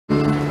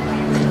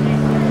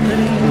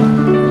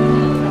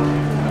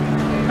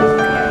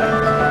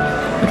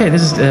Okay,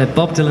 this is a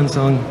Bob Dylan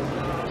song.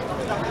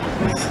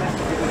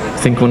 I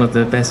think one of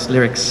the best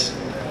lyrics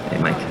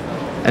Mike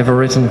ever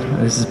written.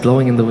 This is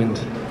Blowing in the Wind.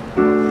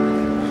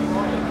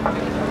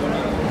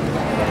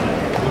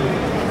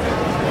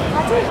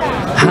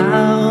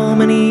 How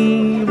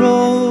many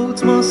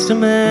roads must a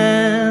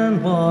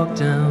man walk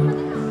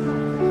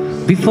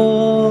down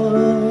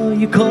before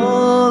you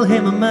call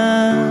him a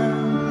man?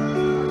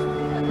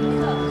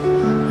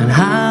 And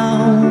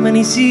how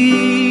many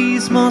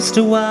seas must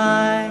a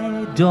white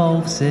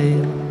dove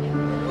sail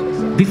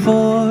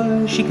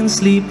before she can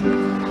sleep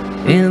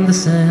in the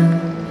sand?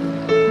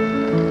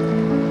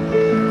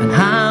 And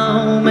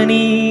how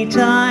many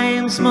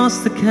times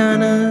must the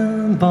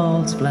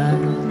cannonballs fly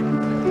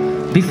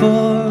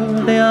before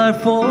they are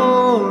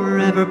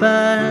forever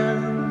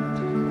banned?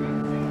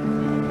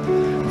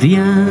 The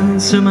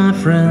answer, my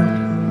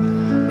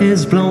friend,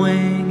 is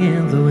blowing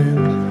in the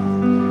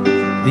wind.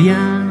 The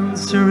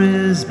answer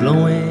is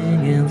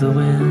blowing in the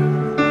wind.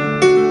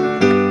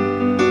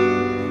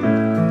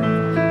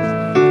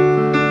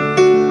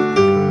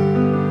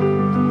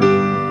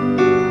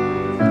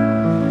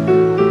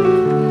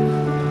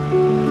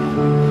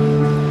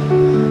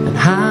 And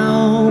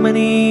how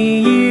many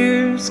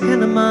years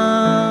can a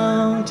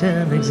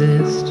mountain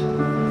exist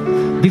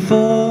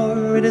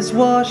before it is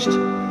washed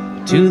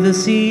to the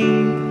sea?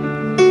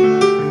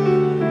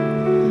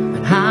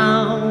 And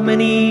how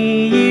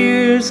many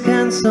years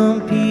can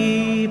some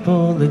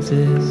people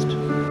exist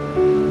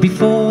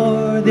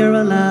before they're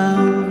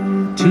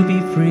allowed to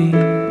be free?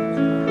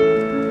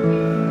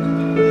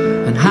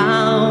 And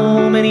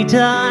how many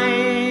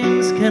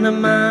times can a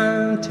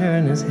man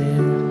turn his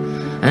head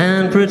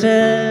and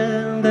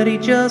pretend that he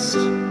just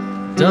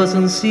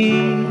doesn't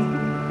see?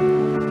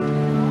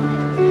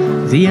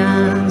 The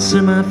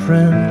answer, my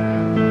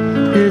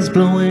friend, is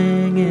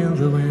blowing in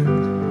the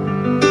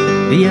wind.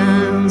 The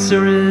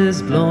answer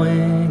is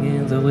blowing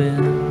in the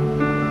wind.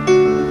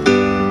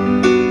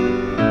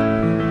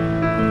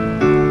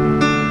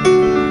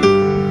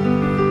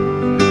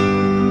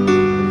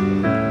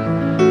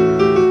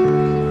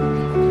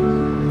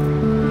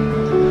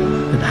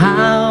 And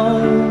how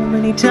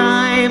many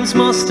times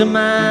must a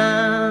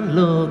man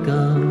look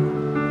up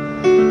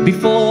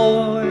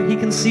before he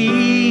can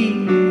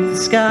see the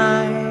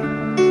sky?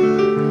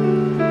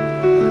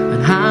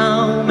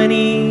 How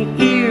many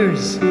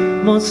ears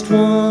must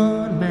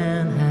one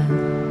man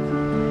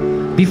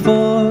have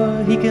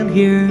before he can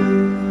hear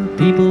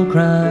people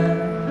cry?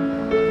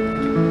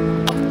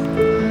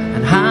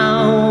 And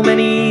how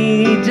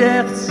many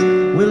deaths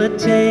will it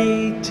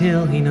take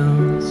till he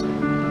knows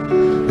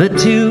that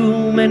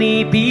too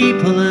many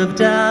people have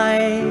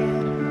died?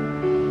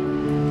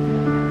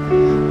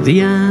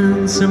 The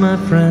answer, my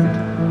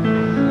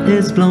friend,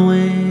 is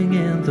blowing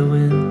in the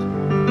wind.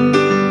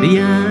 The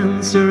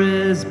answer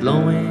is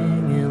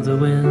blowing in the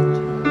wind.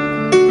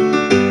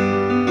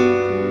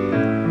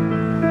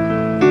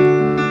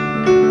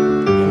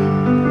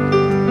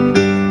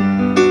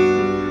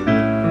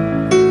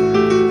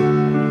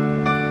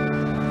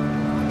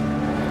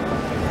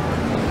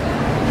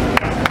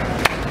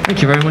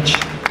 Thank you very much.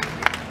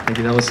 Thank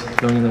you. That was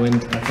Blowing in the Wind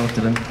by Bob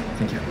Dylan.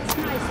 Thank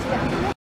you.